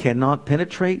cannot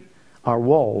penetrate our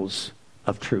walls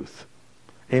of truth.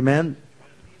 Amen?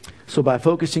 So by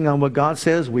focusing on what God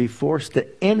says, we force the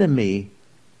enemy,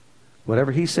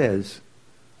 whatever he says,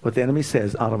 what the enemy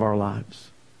says, out of our lives.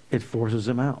 It forces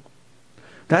him out.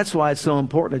 That's why it's so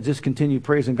important to just continue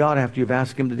praising God after you've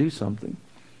asked Him to do something.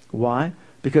 Why?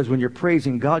 Because when you're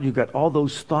praising God, you've got all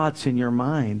those thoughts in your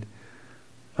mind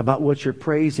about what you're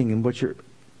praising and what you're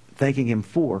thanking Him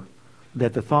for,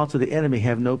 that the thoughts of the enemy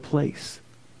have no place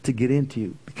to get into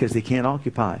you, because they can't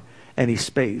occupy any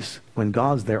space when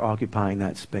God's there occupying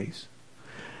that space.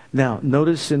 Now,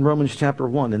 notice in Romans chapter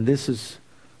 1, and this is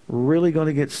really going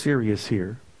to get serious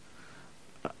here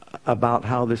about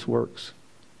how this works.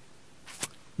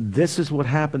 This is what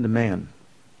happened to man.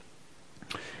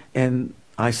 And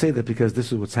I say that because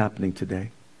this is what's happening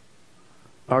today.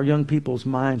 Our young people's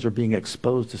minds are being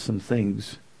exposed to some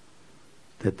things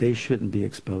that they shouldn't be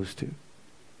exposed to.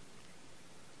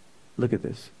 Look at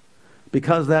this.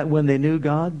 Because that when they knew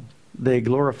God, they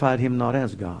glorified Him not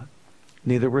as God,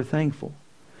 neither were thankful,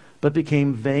 but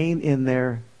became vain in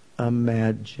their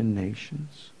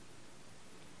imaginations.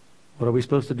 What are we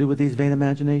supposed to do with these vain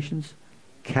imaginations?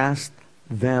 Cast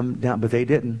them down. But they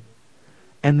didn't.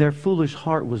 And their foolish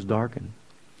heart was darkened.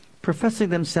 Professing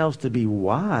themselves to be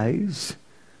wise,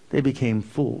 they became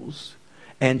fools,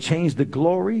 and changed the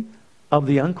glory of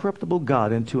the uncorruptible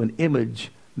God into an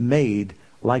image made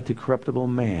like to corruptible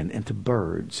man, and to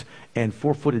birds, and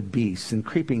four-footed beasts, and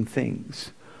creeping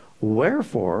things.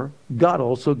 Wherefore God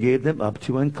also gave them up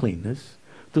to uncleanness,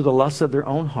 through the lusts of their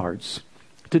own hearts,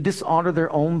 to dishonor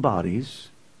their own bodies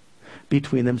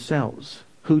between themselves,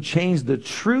 who changed the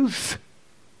truth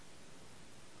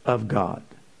of God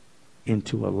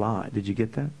into a lie. Did you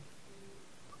get that?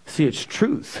 See, it's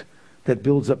truth that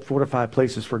builds up fortified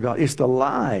places for God. It's the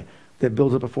lie that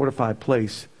builds up a fortified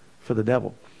place for the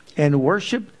devil. And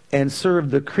worship and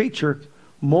serve the creature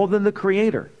more than the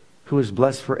Creator, who is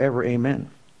blessed forever. Amen.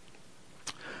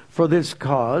 For this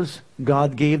cause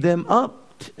God gave them up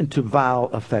into vile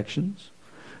affections.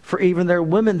 For even their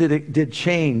women did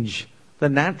change the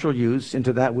natural use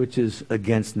into that which is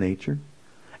against nature.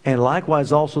 And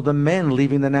likewise also the men,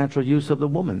 leaving the natural use of the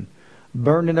woman,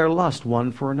 burned in their lust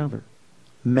one for another.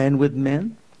 Men with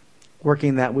men,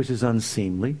 working that which is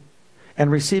unseemly, and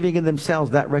receiving in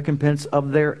themselves that recompense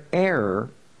of their error,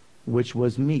 which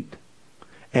was meet.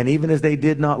 And even as they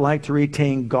did not like to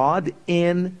retain God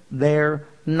in their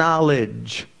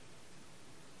knowledge,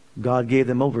 God gave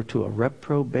them over to a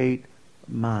reprobate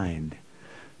mind,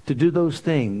 to do those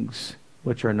things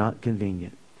which are not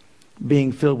convenient,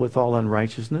 being filled with all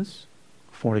unrighteousness,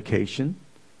 fornication,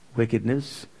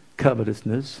 wickedness,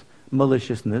 covetousness,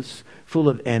 maliciousness, full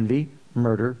of envy,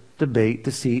 murder, debate,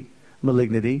 deceit,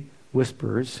 malignity,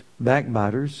 whisperers,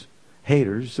 backbiters,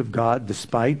 haters of God,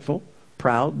 despiteful,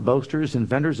 proud, boasters,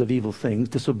 inventors of evil things,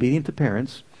 disobedient to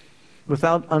parents,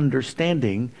 without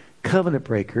understanding, covenant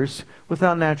breakers,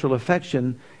 without natural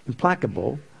affection,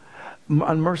 implacable,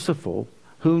 unmerciful,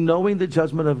 who knowing the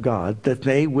judgment of God, that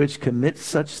they which commit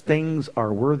such things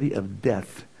are worthy of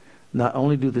death, not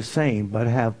only do the same, but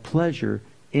have pleasure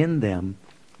in them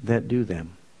that do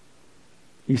them.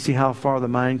 You see how far the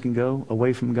mind can go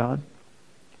away from God?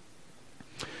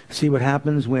 See what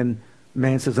happens when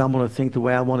man says, I'm going to think the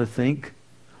way I want to think,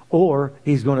 or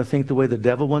he's going to think the way the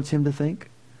devil wants him to think,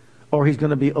 or he's going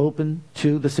to be open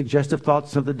to the suggestive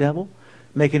thoughts of the devil,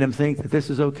 making him think that this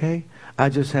is okay. I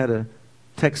just had a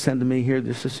text sent to me here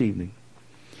this evening,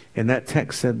 and that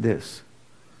text said this,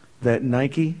 that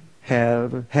Nike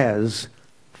has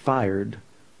fired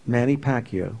Manny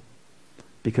Pacquiao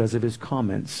because of his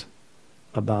comments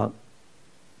about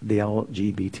the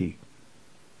LGBT.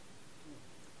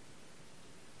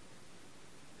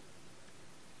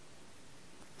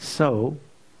 So,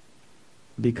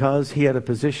 because he had a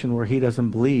position where he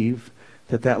doesn't believe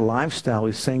that that lifestyle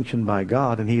is sanctioned by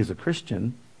God and he is a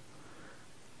Christian,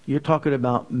 you're talking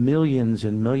about millions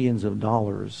and millions of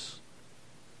dollars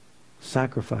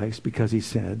sacrificed because he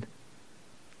said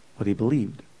what he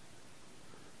believed.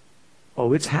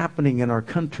 Oh, it's happening in our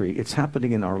country. It's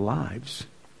happening in our lives.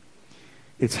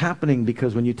 It's happening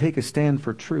because when you take a stand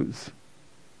for truth,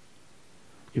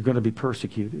 you're going to be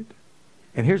persecuted.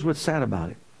 And here's what's sad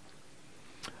about it.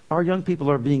 Our young people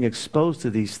are being exposed to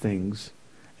these things,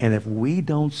 and if we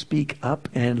don't speak up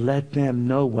and let them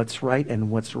know what's right and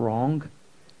what's wrong,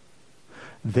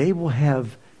 they will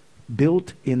have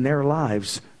built in their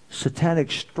lives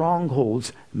satanic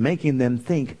strongholds, making them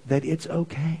think that it's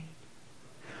okay.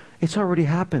 It's already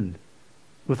happened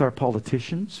with our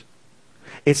politicians.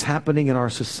 It's happening in our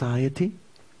society.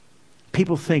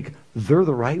 People think they're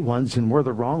the right ones and we're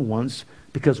the wrong ones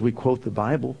because we quote the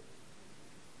Bible.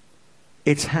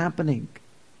 It's happening.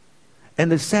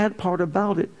 And the sad part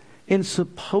about it, in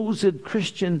supposed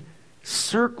Christian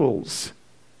circles,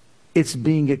 it's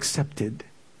being accepted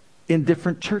in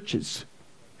different churches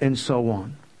and so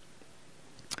on.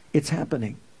 It's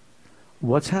happening.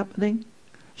 What's happening?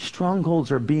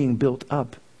 Strongholds are being built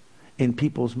up in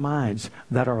people's minds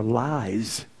that are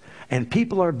lies. And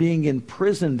people are being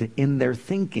imprisoned in their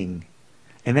thinking.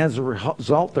 And as a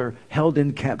result, they're held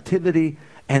in captivity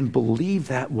and believe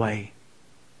that way.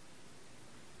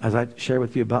 As I share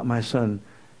with you about my son,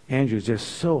 Andrew is just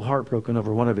so heartbroken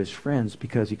over one of his friends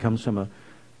because he comes from an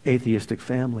atheistic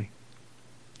family.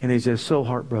 And he's just so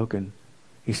heartbroken.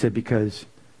 He said, because,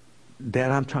 Dad,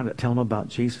 I'm trying to tell them about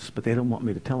Jesus, but they don't want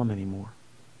me to tell them anymore.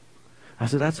 I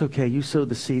said, that's okay. You sowed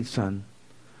the seed, son.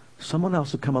 Someone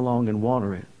else will come along and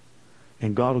water it,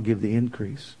 and God will give the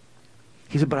increase.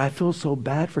 He said, but I feel so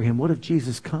bad for him. What if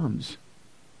Jesus comes?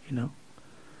 You know?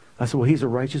 I said, well, he's a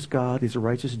righteous God. He's a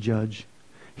righteous judge.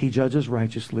 He judges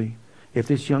righteously. If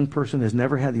this young person has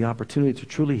never had the opportunity to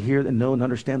truly hear and know and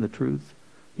understand the truth,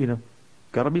 you know,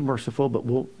 God will be merciful, but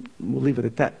we'll leave it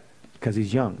at that because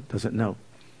he's young, doesn't know.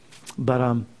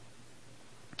 But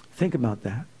think about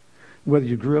that. Whether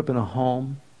you grew up in a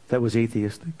home that was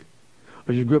atheistic,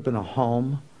 or you grew up in a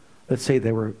home, let's say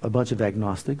there were a bunch of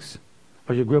agnostics,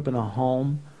 or you grew up in a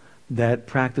home that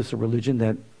practiced a religion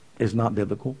that is not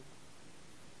biblical.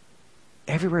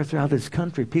 Everywhere throughout this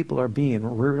country, people are being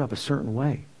reared up a certain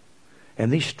way.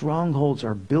 And these strongholds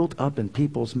are built up in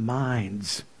people's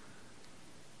minds.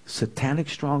 Satanic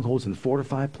strongholds in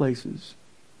fortified places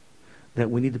that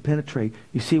we need to penetrate.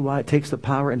 You see why it takes the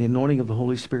power and the anointing of the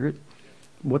Holy Spirit?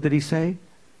 What did he say?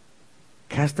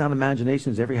 Cast down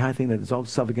imaginations, every high thing that exalts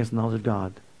itself against the knowledge of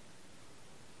God.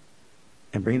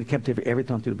 And bring into captivity every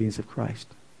thought to the obedience of Christ.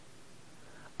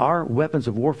 Our weapons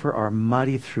of warfare are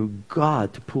mighty through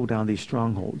God to pull down these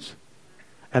strongholds.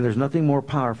 And there's nothing more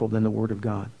powerful than the Word of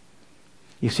God.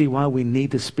 You see why we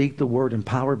need to speak the Word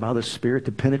empowered by the Spirit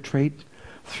to penetrate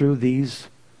through these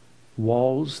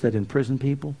walls that imprison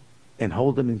people and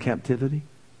hold them in captivity?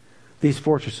 These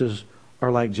fortresses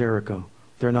are like Jericho.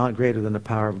 They're not greater than the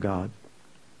power of God.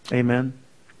 Amen?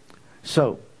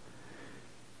 So,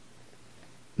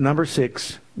 number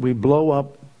 6, we blow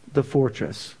up the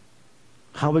fortress.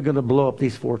 How are we going to blow up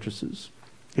these fortresses?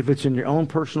 If it's in your own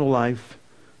personal life,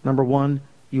 number 1,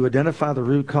 you identify the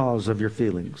root cause of your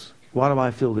feelings. Why do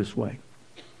I feel this way?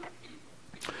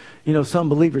 You know, some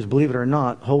believers, believe it or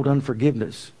not, hold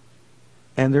unforgiveness,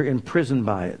 and they're imprisoned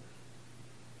by it.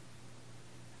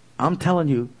 I'm telling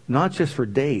you, not just for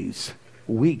days,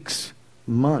 weeks,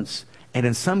 months, and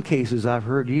in some cases I've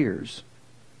heard years.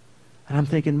 And I'm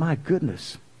thinking, my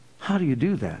goodness, how do you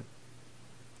do that?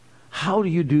 How do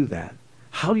you do that?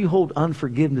 How do you hold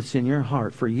unforgiveness in your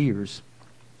heart for years,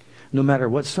 no matter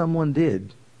what someone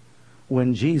did,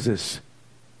 when Jesus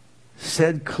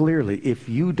said clearly, if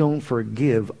you don't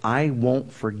forgive, I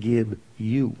won't forgive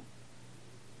you?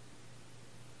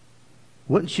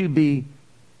 Wouldn't you be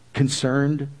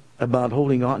concerned about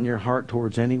holding on in your heart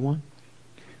towards anyone?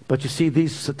 But you see,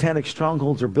 these satanic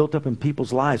strongholds are built up in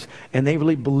people's lives, and they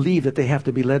really believe that they have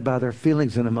to be led by their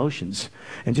feelings and emotions.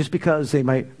 And just because they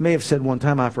may have said one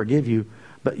time, I forgive you,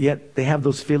 but yet they have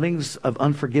those feelings of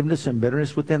unforgiveness and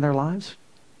bitterness within their lives,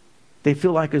 they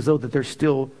feel like as though that they're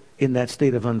still in that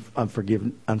state of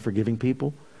unforgiving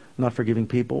people, not forgiving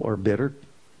people, or bitter.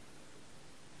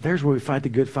 There's where we fight the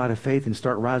good fight of faith and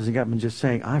start rising up and just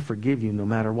saying, I forgive you no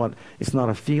matter what. It's not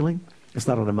a feeling. It's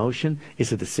not an emotion.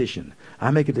 It's a decision.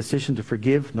 I make a decision to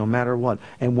forgive no matter what.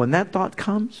 And when that thought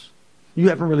comes, you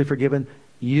haven't really forgiven,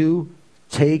 you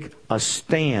take a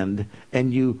stand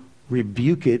and you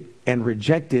rebuke it and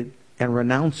reject it and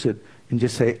renounce it and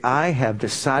just say, I have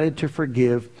decided to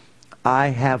forgive. I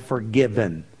have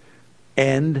forgiven.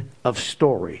 End of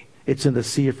story. It's in the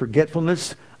sea of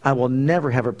forgetfulness. I will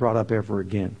never have it brought up ever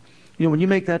again. You know, when you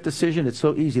make that decision, it's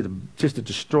so easy to just to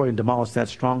destroy and demolish that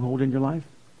stronghold in your life.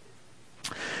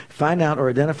 Find out or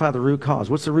identify the root cause.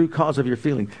 What's the root cause of your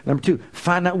feeling? Number 2,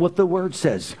 find out what the Word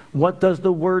says. What does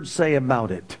the Word say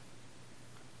about it?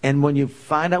 And when you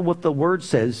find out what the Word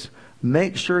says,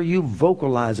 make sure you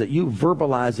vocalize it, you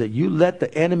verbalize it, you let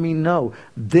the enemy know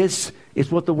this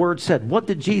is what the Word said. What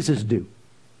did Jesus do?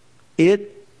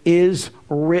 It is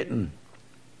written.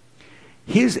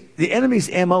 The enemy's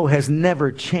MO has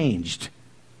never changed.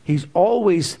 He's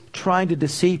always trying to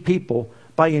deceive people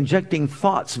by injecting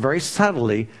thoughts very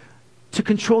subtly to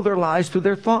control their lives through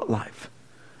their thought life.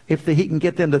 If he can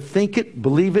get them to think it,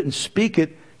 believe it, and speak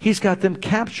it, he's got them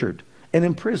captured and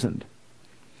imprisoned.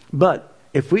 But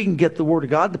if we can get the Word of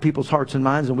God to people's hearts and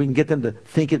minds, and we can get them to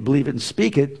think it, believe it, and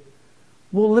speak it,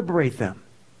 we'll liberate them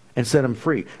and set them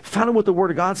free. Find out what the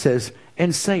Word of God says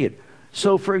and say it.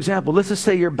 So, for example, let's just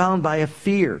say you're bound by a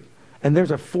fear, and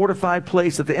there's a fortified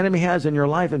place that the enemy has in your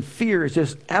life, and fear is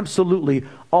just absolutely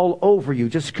all over you,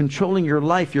 just controlling your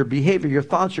life, your behavior, your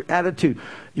thoughts, your attitude.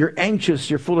 You're anxious,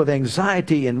 you're full of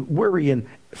anxiety and worry and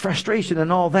frustration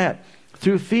and all that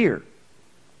through fear.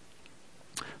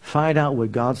 Find out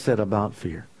what God said about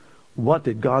fear. What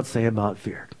did God say about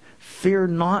fear? Fear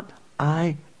not,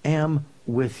 I am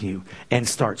with you. And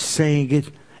start saying it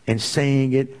and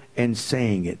saying it and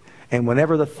saying it. And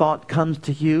whenever the thought comes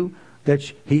to you that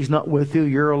he's not with you,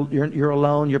 you're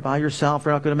alone, you're by yourself,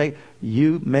 you're not going to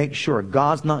you make sure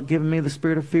God's not giving me the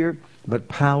spirit of fear, but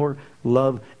power,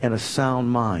 love, and a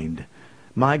sound mind.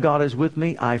 My God is with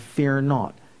me, I fear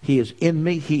not. He is in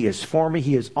me, He is for me,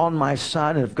 He is on my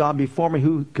side, and if God be for me,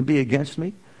 who can be against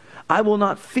me? I will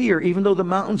not fear, even though the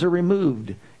mountains are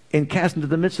removed and cast into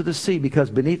the midst of the sea, because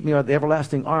beneath me are the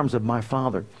everlasting arms of my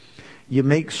Father. You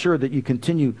make sure that you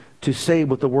continue to say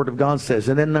what the Word of God says.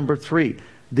 And then number 3,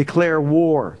 declare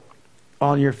war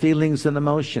on your feelings and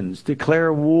emotions.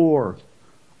 Declare war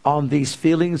on these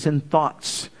feelings and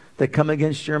thoughts that come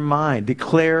against your mind.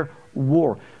 Declare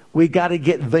war. We got to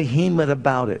get vehement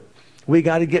about it. We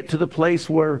got to get to the place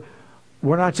where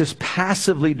we're not just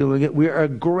passively doing it, we're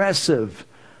aggressive.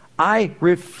 I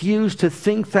refuse to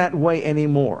think that way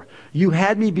anymore. You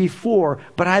had me before,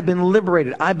 but I've been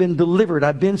liberated. I've been delivered.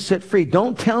 I've been set free.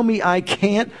 Don't tell me I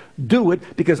can't do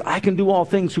it, because I can do all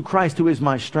things through Christ who is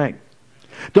my strength.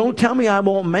 Don't tell me I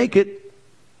won't make it.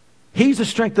 He's the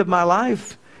strength of my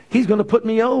life. He's going to put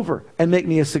me over and make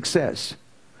me a success.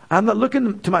 I'm not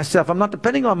looking to myself. I'm not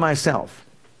depending on myself.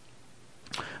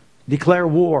 Declare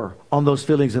war on those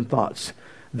feelings and thoughts.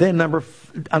 Then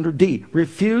under D,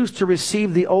 refuse to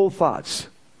receive the old thoughts.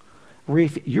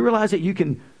 You realize that you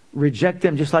can reject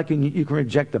them just like you can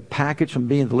reject a package from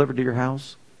being delivered to your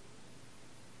house?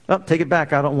 Oh, take it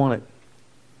back. I don't want it.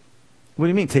 What do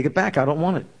you mean? Take it back. I don't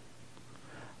want it.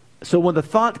 So when the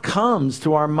thought comes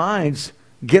to our minds,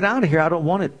 get out of here. I don't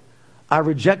want it. I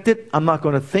reject it. I'm not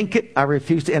going to think it. I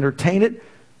refuse to entertain it.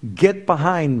 Get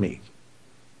behind me.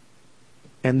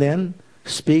 And then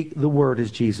speak the word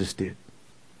as Jesus did.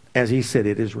 As he said,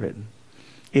 it is written.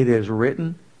 It is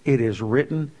written. It is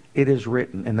written. It is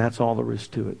written. And that's all there is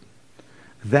to it.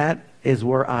 That is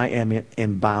where I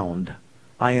am bound.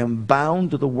 I am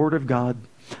bound to the Word of God.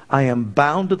 I am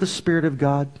bound to the Spirit of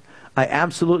God. I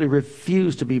absolutely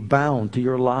refuse to be bound to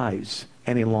your lies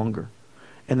any longer.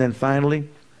 And then finally,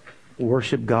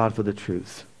 worship God for the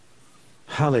truth.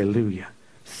 Hallelujah.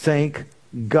 Thank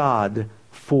God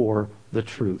for the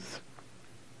truth.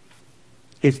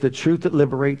 It's the truth that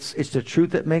liberates. It's the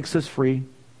truth that makes us free.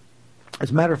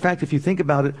 As a matter of fact, if you think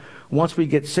about it, once we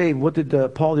get saved, what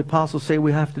did Paul the Apostle say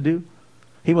we have to do?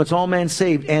 He wants all men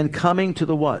saved and coming to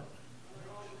the what?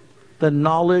 The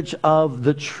knowledge of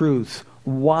the truth.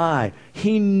 Why?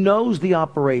 He knows the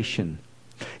operation.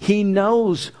 He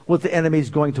knows what the enemy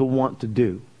is going to want to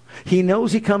do. He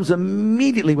knows he comes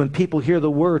immediately when people hear the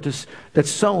word that's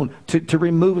sown to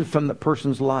remove it from the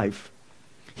person's life.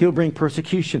 He'll bring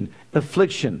persecution,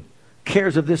 affliction,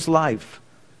 cares of this life,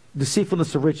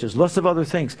 deceitfulness of riches, lust of other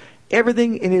things.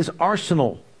 Everything in his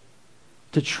arsenal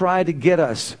to try to get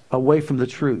us away from the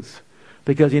truth.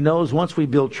 Because he knows once we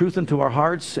build truth into our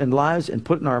hearts and lives and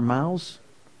put it in our mouths,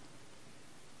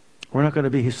 we're not going to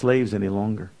be his slaves any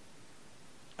longer.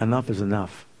 Enough is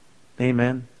enough.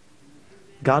 Amen.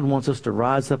 God wants us to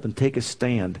rise up and take a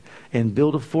stand and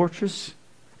build a fortress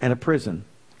and a prison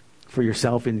for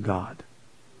yourself in God.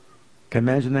 Can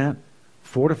you imagine that?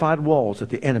 Fortified walls that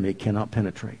the enemy cannot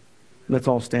penetrate. Let's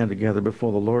all stand together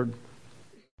before the Lord.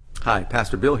 Hi,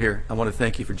 Pastor Bill here. I want to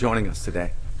thank you for joining us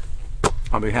today.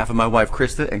 On behalf of my wife,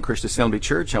 Krista, and Christian Assembly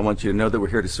Church, I want you to know that we're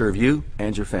here to serve you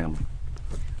and your family.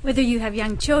 Whether you have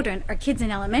young children or kids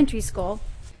in elementary school,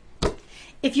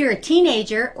 if you're a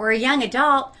teenager or a young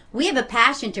adult, we have a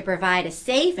passion to provide a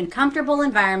safe and comfortable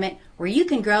environment where you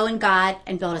can grow in God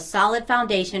and build a solid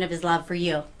foundation of His love for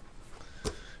you.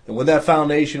 And with that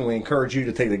foundation, we encourage you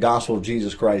to take the gospel of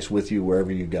Jesus Christ with you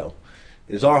wherever you go.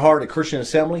 It is our heart at Christian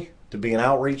Assembly to be an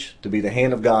outreach, to be the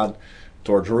hand of God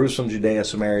toward Jerusalem, Judea,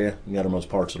 Samaria, and the uttermost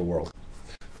parts of the world.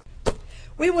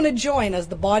 We want to join as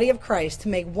the body of Christ to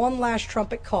make one last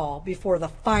trumpet call before the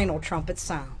final trumpet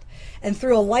sound, and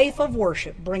through a life of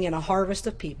worship, bring in a harvest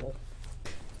of people.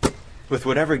 With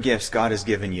whatever gifts God has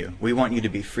given you, we want you to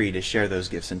be free to share those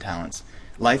gifts and talents.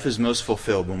 Life is most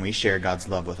fulfilled when we share God's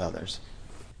love with others.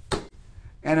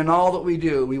 And in all that we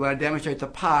do, we want to demonstrate the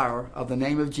power of the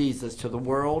name of Jesus to the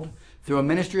world through a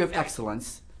ministry of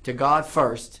excellence to God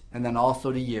first, and then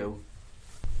also to you.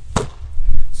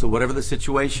 So whatever the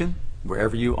situation,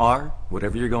 wherever you are,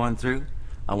 whatever you're going through,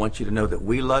 I want you to know that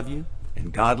we love you,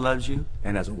 and God loves you,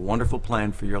 and has a wonderful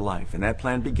plan for your life. And that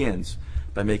plan begins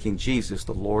by making Jesus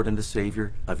the Lord and the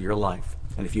Savior of your life.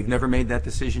 And if you've never made that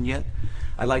decision yet,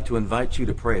 I'd like to invite you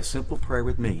to pray a simple prayer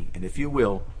with me. And if you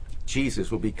will,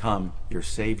 Jesus will become your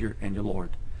Savior and your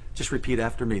Lord. Just repeat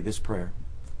after me this prayer.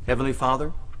 Heavenly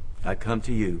Father, I come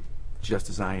to you just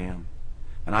as I am.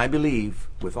 And I believe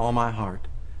with all my heart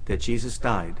that Jesus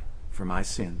died for my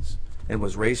sins and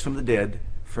was raised from the dead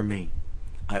for me.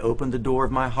 I open the door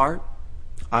of my heart.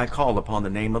 I call upon the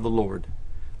name of the Lord.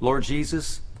 Lord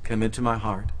Jesus, come into my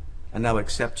heart. I now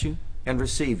accept you and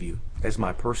receive you as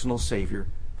my personal Savior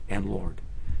and Lord.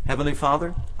 Heavenly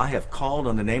Father, I have called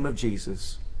on the name of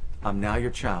Jesus. I'm now your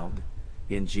child.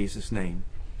 In Jesus' name,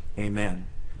 amen.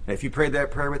 Now, if you prayed that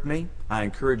prayer with me, I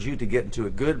encourage you to get into a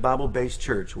good Bible-based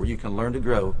church where you can learn to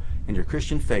grow in your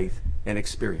Christian faith and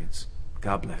experience.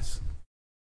 God bless.